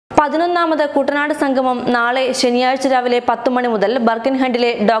11ാമത് കുട്ടനാട് സംഗമം നാളെ ശനിയാഴ്ച രാവിലെ 10 മണി മുതൽ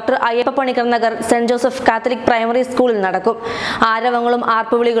ബർക്കിൻഹെഡിലെ doctor Ayyappa Panicker Nagar saint Joseph Catholic primary സ്കൂളിൽ നടക്കും. ആരവങ്ങളും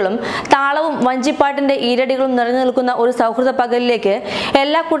ആർപ്പുവിളികളും താളവും വഞ്ചിപ്പാട്ടിന്റെ ഈരടികളും നിറഞ്ഞു നിൽക്കുന്ന ഒരു സൗഹൃദ പകലിലേക്ക്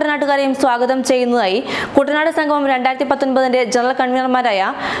എല്ലാ കുട്ടനാട്ടുകാരെയും സ്വാഗതം ചെയ്യുന്നതായി കുട്ടനാട് സംഗമം 2019 ജനറൽ കൺവീനർമാരായ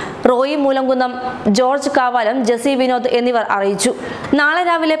റോയി മൂലംകുന്നം, ജോർജ് കാവാലം, ജെസി വിനോദ് എന്നിവർ അറിയിച്ചു. നാളെ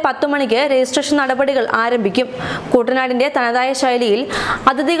രാവിലെ 10 മണിക്ക് രജിസ്ട്രേഷൻ നടപടികൾ ആരംഭിക്കും. കുട്ടനാടിന്റെ തനതായ ശൈലിയിൽ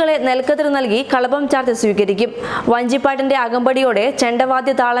അതിഥികളെ നെൽക്കതിർ നൽകി കളഭം ചാർത്തി സ്വീകരിക്കും. വഞ്ചിപ്പാട്ടിന്റെ അകമ്പടിയോടെ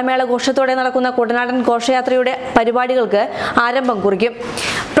ചെണ്ടവാദ്യ താളമേള ഘോഷത്തോടെ നടക്കുന്ന കുട്ടനാടൻ ഘോഷയാത്രയുടെ പരിപാടികൾക്ക് ആരംഭം കുറിക്കും.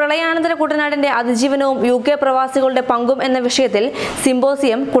 പ്രളയാനന്തര കുട്ടനാടിന്റെ അതിജീവനവും UK പ്രവാസികളുടെ പങ്കും എന്ന വിഷയത്തിൽ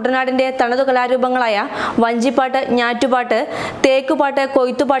സിമ്പോസിയം കുട്ടനാടിന്റെ തനതു കലാരൂപങ്ങളായ വഞ്ചിപ്പാട്ട്, ഞാറ്റുപാട്ട്, തേക്കുപാട്ട്,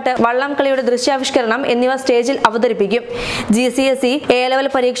 കൊയ്ത്തുപാട്ട്, വള്ളംകളിയുടെ ദൃശ്യാവിഷ്കരണം എന്നിവ സ്റ്റേജിൽ അവതരിപ്പിക്കും. GCSE A ലെവൽ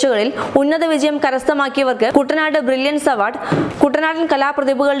പരീക്ഷകളിൽ ഉന്നത വിജയം കരസ്ഥമാക്കിയവർക്ക് കുട്ടനാട് ബ്രില്യൻസ് അവാർഡ്, കുട്ടനാടൻ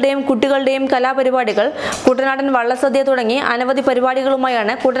കലാപ്രതിഭകളുടെയും കുട്ടികളുടെയും കലാപരിപാടികൾ, കുട്ടനാടൻ വള്ളസദ്യ തുടങ്ങി അനവധി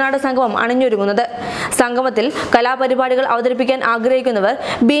പരിപാടികളുമായാണ് കുട്ടനാട് സംഗമം അണിഞ്ഞൊരുങ്ങുന്നത്. സംഗമത്തിൽ കലാപരിപാടികൾ അവതരിപ്പിക്കാൻ ആഗ്രഹിക്കുന്നവർ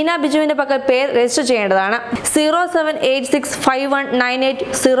ബീന ബിജുവിന്റെ പക്കൽ പേര് രജിസ്റ്റർ ചെയ്യേണ്ടതാണ്.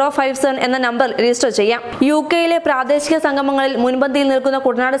 07865198057 എന്ന നമ്പർ രജിസ്റ്റർ ചെയ്യാം. UKയിലെ പ്രാദേശിക സംഗമങ്ങളിൽ മുൻപന്തിയിൽ നിൽക്കുന്ന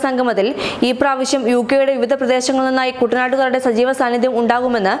കുട്ടനാട് സംഗമത്തിൽ ഈ പ്രാവശ്യം UKയുടെ വിവിധ പ്രദേശങ്ങളിൽ നിന്നായി കുട്ടനാട്ടുകാരുടെ സജീവ സാന്നിധ്യം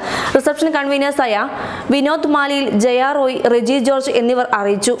ഉണ്ടാകുമെന്ന് റിസപ്ഷൻ കൺവീനേഴ്സായ വിനോദ് മാലിയിൽ, ജയ റോയ്, റെജി ജോർജ് എന്നിവർ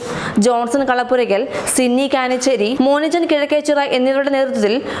അറിയിച്ചു. ജോൺസൺ കളപ്പുരയ്ക്കൽ, സിന്നി കാനച്ചേരി, മോനിജൻ കിഴക്കേച്ചിറ എന്നിവരുടെ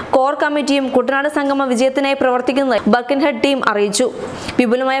നേതൃത്വത്തിൽ കോർ കമ്മിറ്റിയും കുട്ടനാട് സംഗമ വിജയത്തിനായി പ്രവർത്തിക്കുന്നതായി ബർക്കിൻഹെഡ് ടീം അറിയിച്ചു.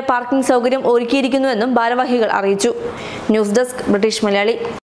 വിപുലമായ പാർക്കിംഗ് സൗകര്യം ഒരുക്കിയിരിക്കുന്നുവെന്നും ഭാരവാഹികൾ അറിയിച്ചു. News desk British Malayali.